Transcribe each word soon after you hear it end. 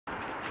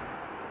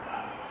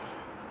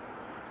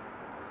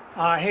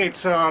Hey,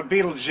 it's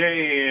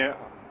VJAY,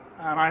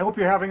 and I hope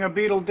you're having a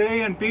Beatle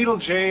day, and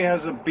VJAY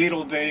has a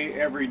Beatle day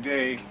every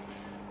day.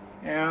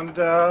 And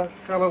got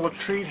a little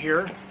treat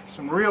here,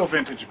 some real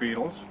vintage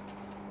Beatles.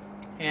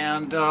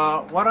 And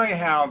what I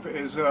have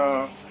is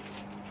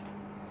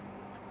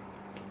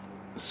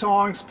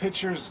songs,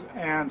 pictures,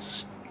 and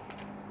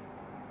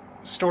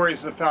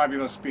stories of the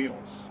fabulous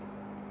Beatles.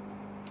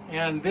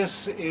 And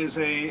this is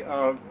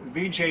a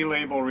VJAY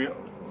label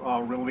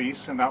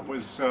release, and that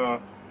was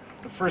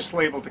the first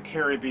label to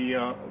carry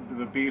the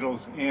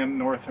Beatles in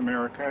North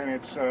America, and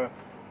it's a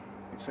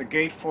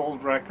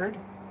gatefold record.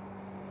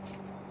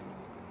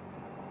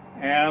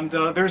 And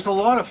there's a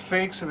lot of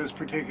fakes of this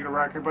particular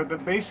record,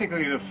 but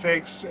basically the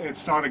fakes,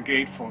 it's not a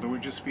gatefold, it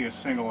would just be a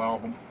single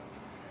album.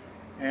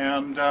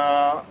 And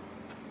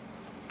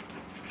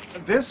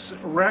this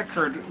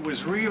record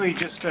was really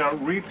just a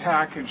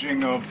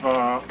repackaging of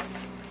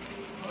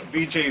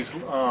VJ's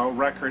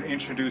record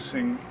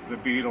introducing the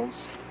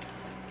Beatles.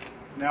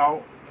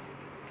 Now,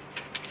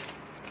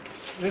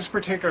 this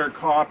particular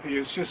copy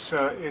is just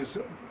is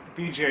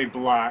VJAY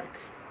black.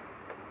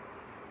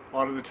 A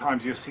lot of the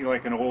times you see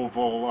like an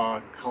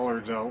oval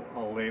colored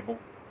label.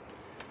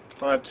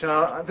 But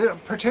the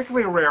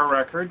particularly rare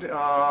record,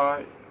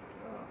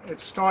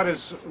 it's not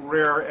as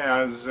rare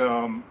as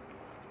an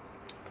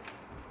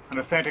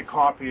authentic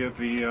copy of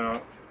the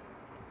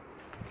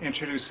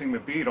introducing the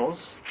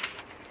Beatles.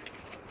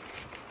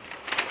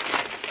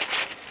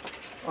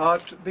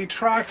 The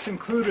tracks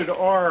included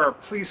are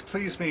Please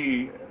Please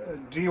Me,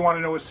 Do You Want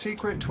to Know a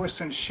Secret,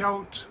 Twist and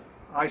Shout,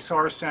 I Saw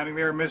Her Standing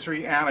There,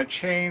 Misery, Anna,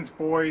 Chains,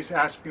 Boys,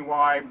 Ask Me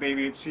Why,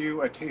 Baby It's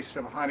You, A Taste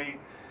of Honey,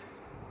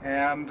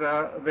 and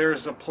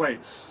There's a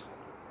Place.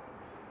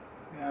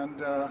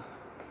 And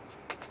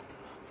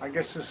I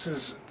guess this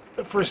is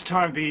the first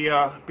time the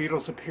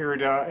Beatles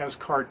appeared as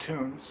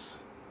cartoons.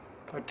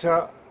 But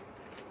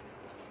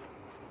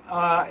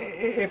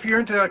if you're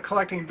into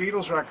collecting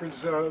Beatles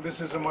records,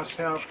 this is a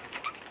must-have.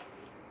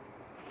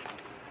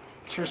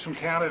 Cheers from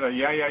Canada.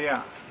 Yeah, yeah,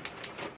 yeah.